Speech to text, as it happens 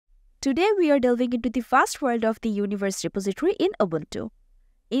Today we are delving into the vast world of the Universe repository in Ubuntu.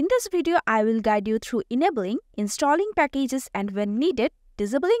 In this video, I will guide you through enabling, installing packages and when needed,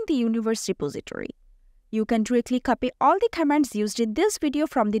 disabling the Universe repository. You can directly copy all the commands used in this video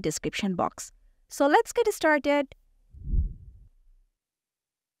from the description box. So let's get started.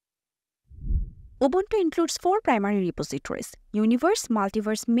 Ubuntu includes 4 primary repositories: Universe,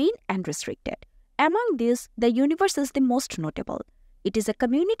 Multiverse, Main, and Restricted. Among these, the Universe is the most notable. It is a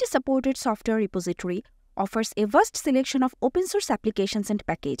community-supported software repository, offers a vast selection of open-source applications and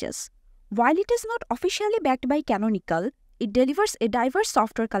packages. While it is not officially backed by Canonical, it delivers a diverse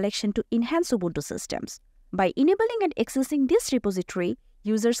software collection to enhance Ubuntu systems. By enabling and accessing this repository,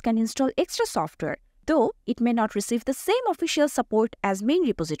 users can install extra software, though it may not receive the same official support as main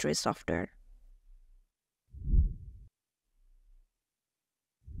repository software.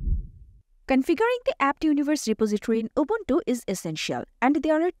 Configuring the apt-universe repository in Ubuntu is essential, and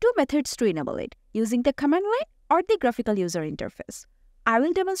there are 2 methods to enable it, using the command line or the graphical user interface. I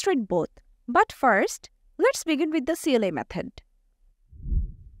will demonstrate both, but first, let's begin with the CLI method.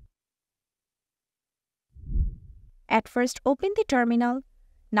 At first, open the terminal.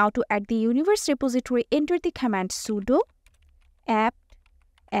 Now to add the universe repository, enter the command sudo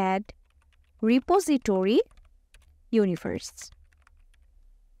apt-add-repository universe.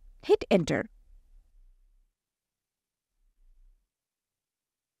 Hit enter.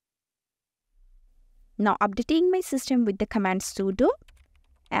 Now updating my system with the command sudo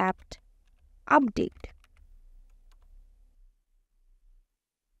apt-update.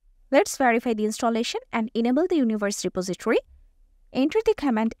 Let's verify the installation and enable the universe repository. Enter the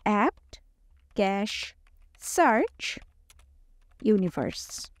command apt-cache search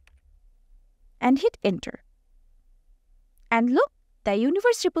universe and hit enter. And look, the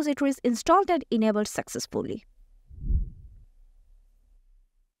universe repository is installed and enabled successfully.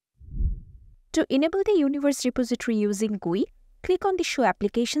 To enable the universe repository using GUI, click on the Show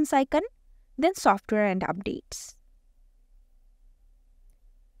Applications icon, then Software and Updates.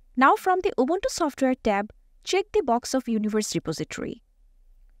 Now from the Ubuntu Software tab, check the box of Universe repository.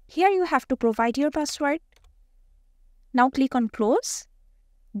 Here you have to provide your password. Now click on Close,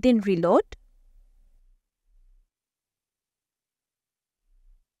 then Reload.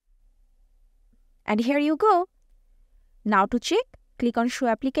 And here you go. Now to check, click on Show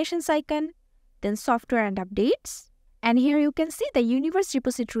Applications icon, then Software and Updates. And here you can see the Universe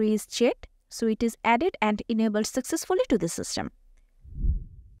repository is checked, so it is added and enabled successfully to the system.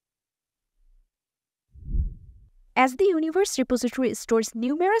 As the Universe repository stores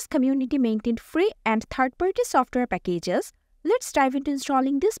numerous community-maintained free and third-party software packages, let's dive into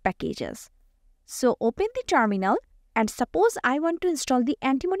installing these packages. So open the terminal and suppose I want to install the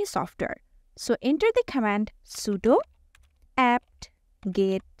antimony software. So enter the command sudo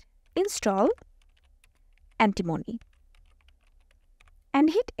apt-get install antimony and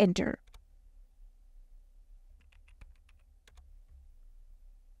hit enter.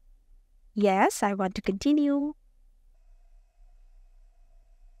 Yes, I want to continue.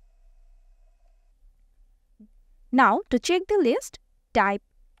 Now to check the list, type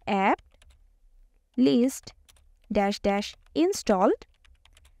apt list -- installed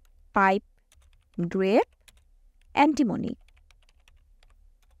pipe grep antimony.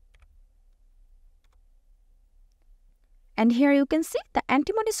 And here you can see the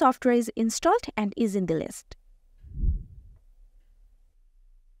antimony software is installed and is in the list.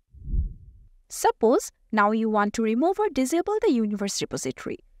 Suppose now you want to remove or disable the universe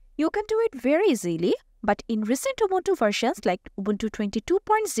repository. You can do it very easily, but in recent Ubuntu versions like Ubuntu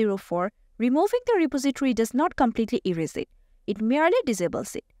 22.04, removing the repository does not completely erase it. It merely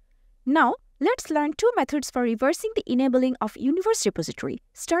disables it. Now, let's learn 2 methods for reversing the enabling of universe repository,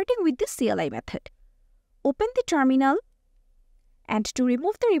 starting with the CLI method. Open the terminal and to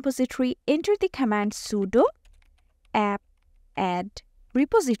remove the repository, enter the command sudo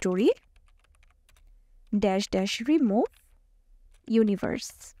apt-add-repository -- remove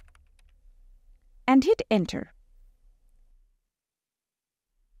universe and hit enter.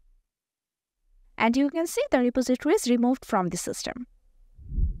 And you can see the repository is removed from the system.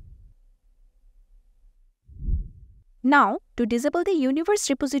 Now, to disable the universe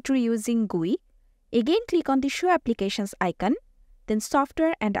repository using GUI, again click on the Show Applications icon, then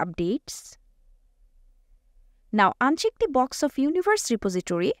Software and Updates. Now uncheck the box of universe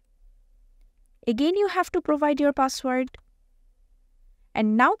repository. Again you have to provide your password.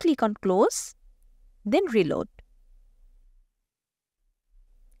 And now click on Close, then Reload.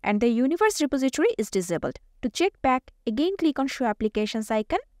 And the universe repository is disabled. To check back, again click on Show Applications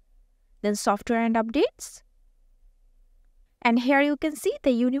icon, then Software and Updates. And here you can see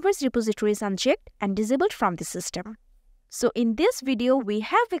the Universe repository is unchecked and disabled from the system. So in this video, we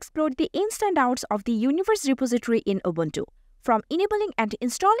have explored the ins and outs of the Universe repository in Ubuntu, from enabling and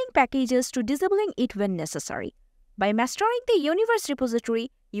installing packages to disabling it when necessary. By mastering the Universe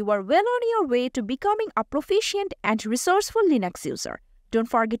repository, you are well on your way to becoming a proficient and resourceful Linux user. Don't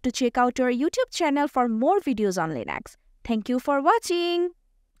forget to check out our YouTube channel for more videos on Linux. Thank you for watching.